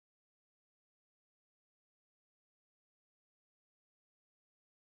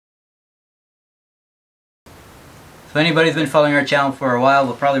So anybody who's been following our channel for a while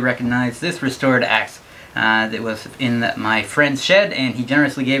will probably recognize this restored axe. It was in my friend's shed, and he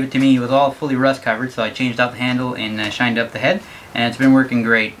generously gave it to me. It was all fully rust covered, so I changed out the handle and shined up the head, and it's been working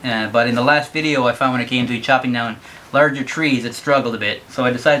great. But in the last video, I found when it came to chopping down larger trees, it struggled a bit. So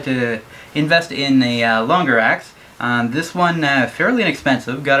I decided to invest in a longer axe. This one, fairly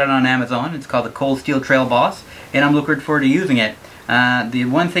inexpensive, got it on Amazon. It's called the Cold Steel Trail Boss, and I'm looking forward to using it. The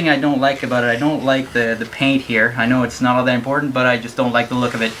one thing I don't like about it, I don't like the paint here. I know it's not all that important, but I just don't like the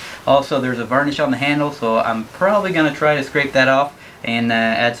look of it. Also, there's a varnish on the handle, so I'm probably going to try to scrape that off and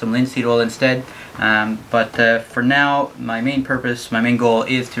add some linseed oil instead. But for now, my main purpose, my main goal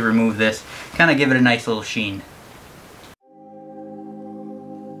is to remove this, kind of give it a nice little sheen.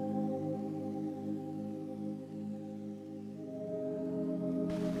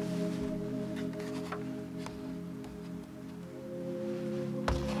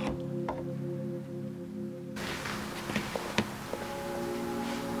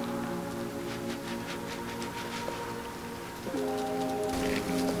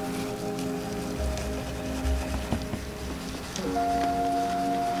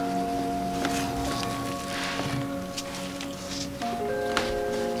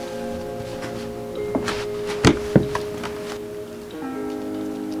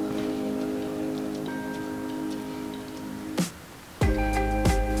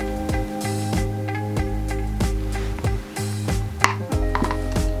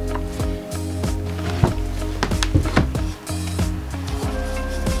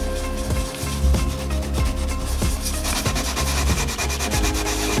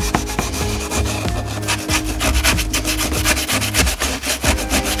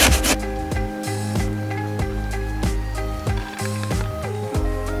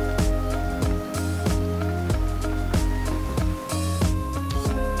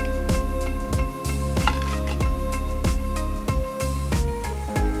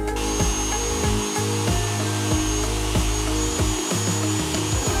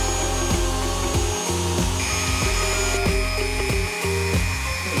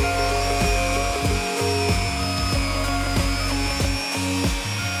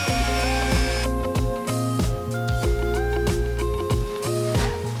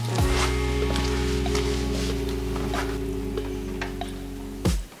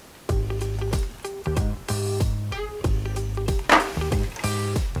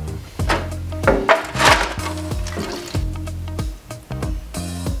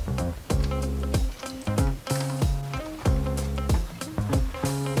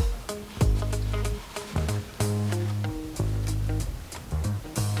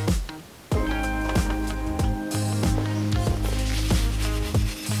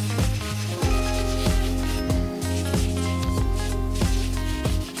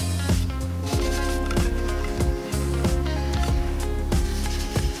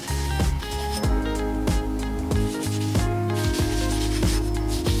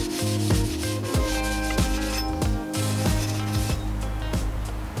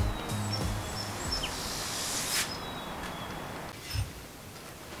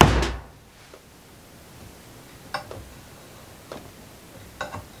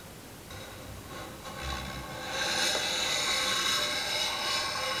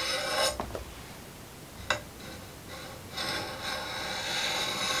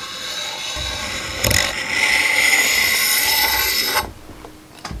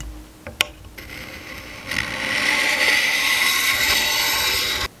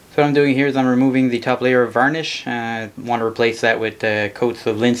 So what I'm doing here is I'm removing the top layer of varnish. I want to replace that with coats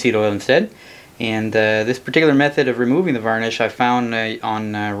of linseed oil instead. And this particular method of removing the varnish I found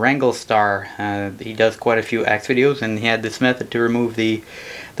on Wrangle Star. He does quite a few axe videos, and he had this method to remove the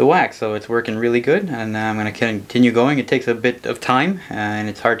wax, so it's working really good, and I'm going to continue going. It takes a bit of time, and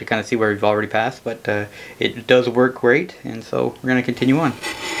it's hard to kind of see where we've already passed, but it does work great, and so we're going to continue on.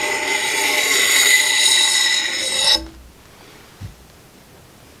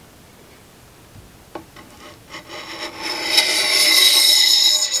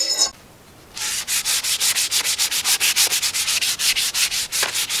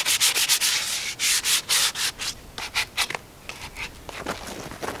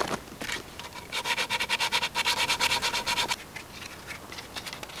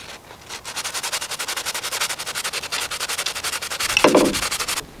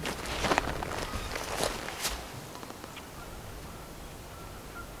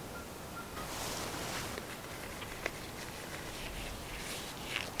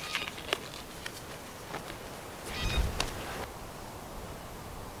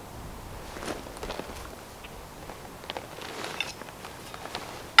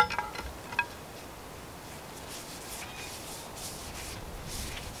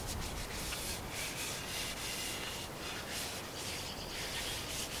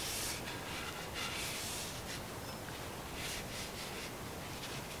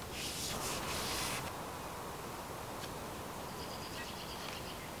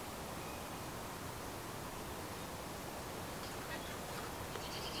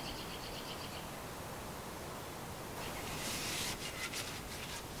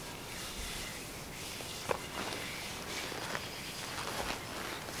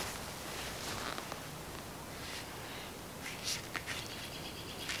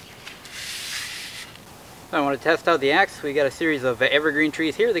 So I want to test out the axe. We got a series of evergreen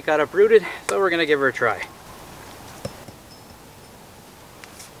trees here that got uprooted, so we're going to give her a try.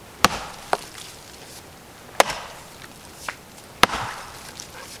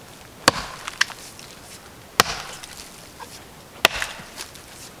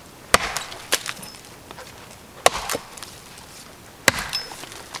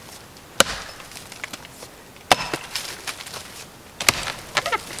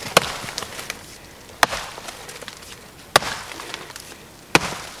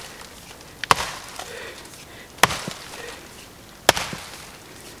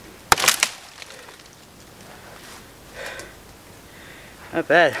 Not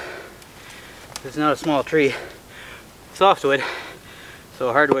bad. This is not a small tree. Softwood,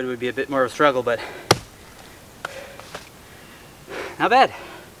 so hardwood would be a bit more of a struggle, but not bad.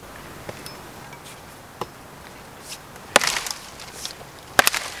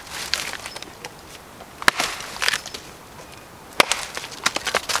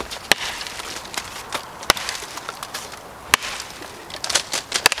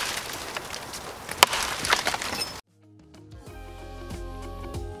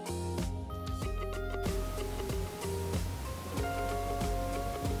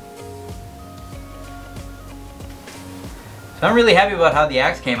 So I'm really happy about how the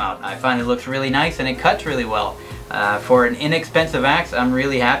axe came out. I find it looks really nice and it cuts really well. For an inexpensive axe, I'm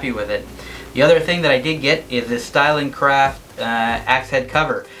really happy with it. The other thing that I did get is this Style & Craft axe head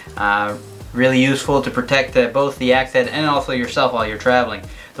cover. Really useful to protect both the axe head and also yourself while you're traveling.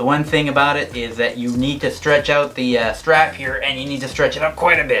 The one thing about it is that you need to stretch out the strap here, and you need to stretch it up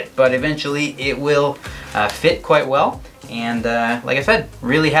quite a bit, but eventually it will fit quite well. And like I said,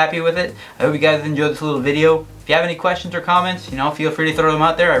 really happy with it. I hope you guys enjoyed this little video. If you have any questions or comments, feel free to throw them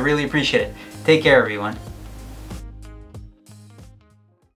out there. I really appreciate it. Take care, everyone.